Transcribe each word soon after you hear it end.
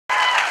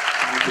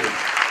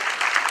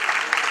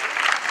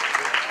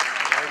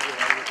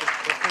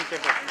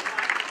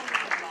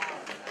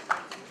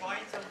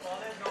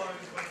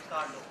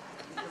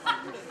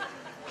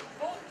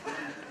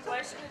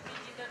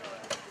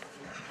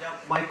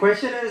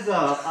question is,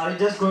 are you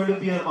just going to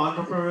be an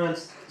entrepreneur and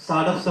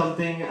start up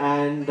something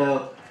and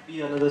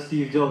be another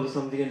Steve Jobs or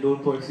something and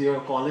don't pursue your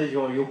college,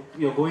 or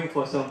you're going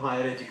for some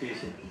higher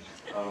education?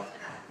 Uh,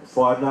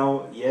 for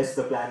now, yes,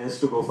 the plan is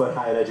to go for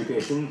higher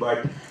education,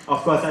 but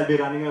of course I'll be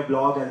running a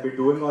blog, I'll be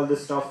doing all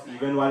this stuff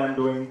even while I'm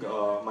doing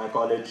my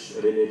college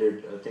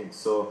related things.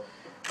 So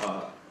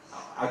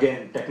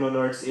again, Techno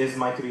Nerds is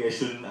my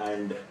creation,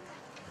 and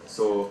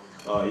so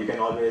you can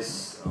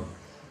always,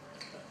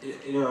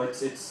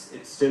 it's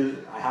still,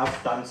 I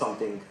have done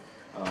something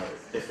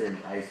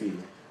different, I feel.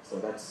 So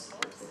that's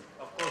it.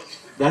 Of course.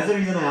 That's the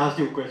reason I asked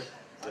you a question.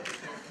 Yes.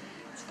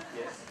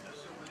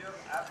 So will your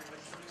app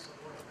eventually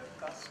support a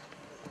webcast?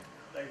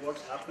 Like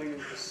what's happening in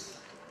this?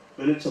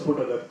 Will it support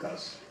a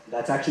webcast?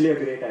 That's actually a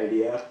great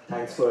idea.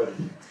 Thanks for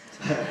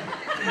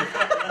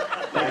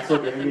thanks for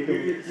giving me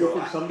to.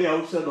 So Somebody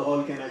outside the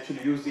hall can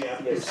actually use the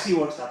app to see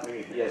what's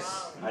happening in here.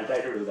 yes, I'll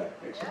try to do that.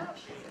 Excellent.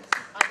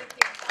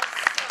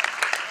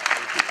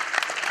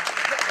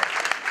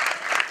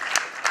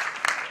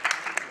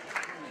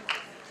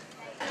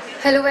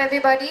 Hello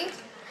everybody.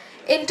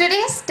 In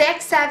today's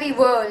tech-savvy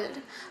world,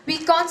 we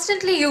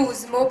constantly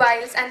use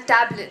mobiles and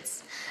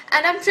tablets,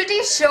 and I'm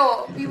pretty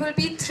sure we will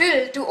be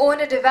thrilled to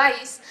own a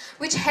device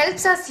which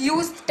helps us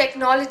use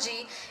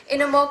technology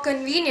in a more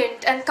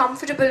convenient and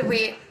comfortable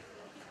way.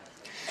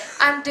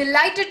 I'm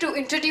delighted to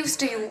introduce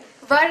to you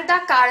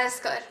Varda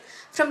Karaskar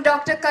from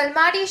Dr.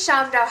 Kalmadi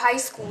Shamrao High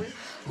School,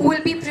 who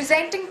will be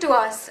presenting to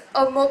us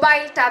a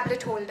mobile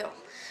tablet holder.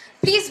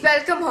 Please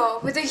welcome her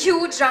with a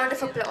huge round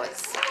of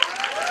applause.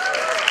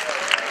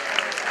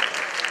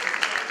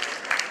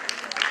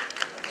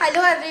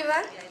 Hello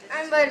everyone,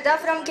 I'm Varda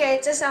from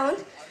KHS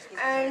Sound,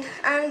 and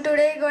I'm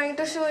today going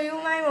to show you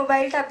my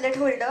mobile tablet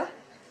holder.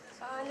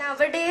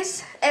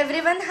 Nowadays,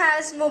 everyone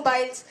has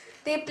mobiles.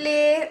 They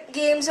play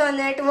games on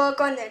it, work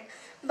on it.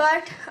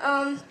 But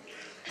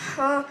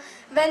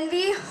when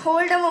we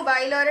hold a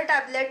mobile or a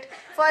tablet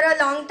for a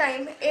long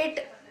time,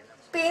 it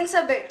pains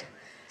a bit.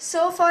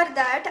 So for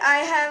that, I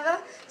have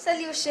a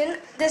solution.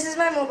 This is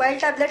my mobile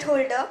tablet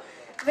holder,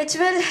 which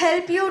will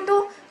help you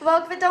to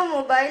work with a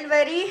mobile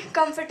very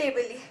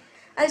comfortably.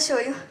 I'll show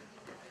you.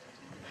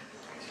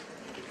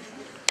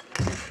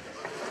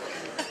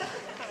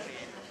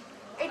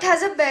 It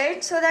has a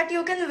belt so that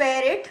you can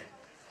wear it.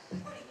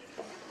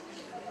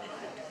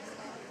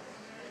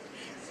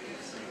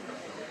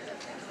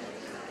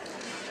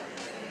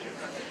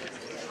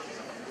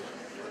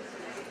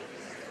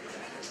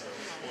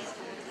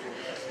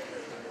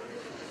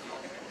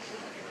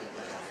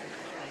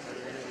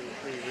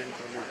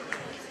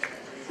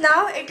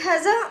 Now it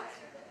has a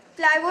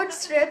plywood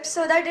strip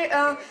so that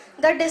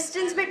the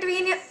distance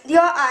between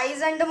your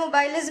eyes and the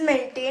mobile is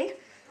maintained.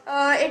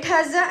 It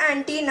has an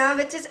antenna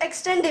which is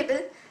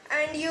extendable,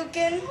 and you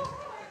can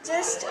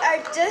just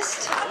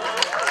adjust.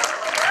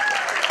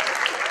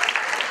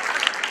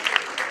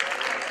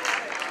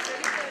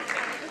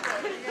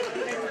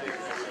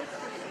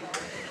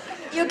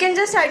 You can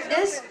just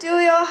adjust to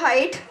your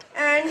height,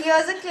 and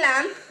here's a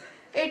clamp.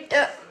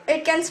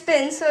 It can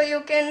spin, so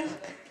you can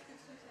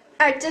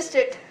adjust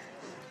it.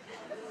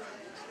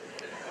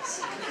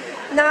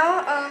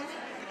 Now,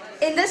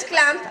 in this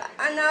clamp,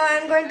 now I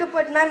am going to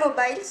put my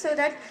mobile so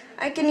that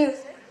I can use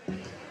it.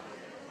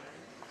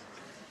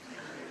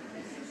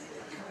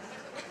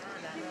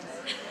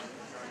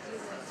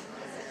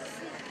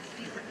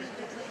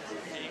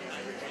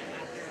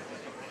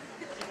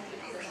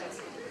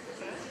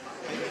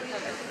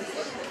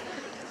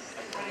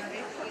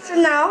 So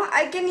now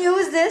I can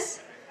use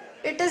this.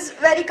 It is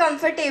very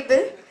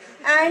comfortable,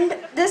 and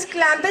this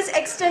clamp is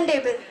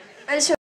extendable. I'll show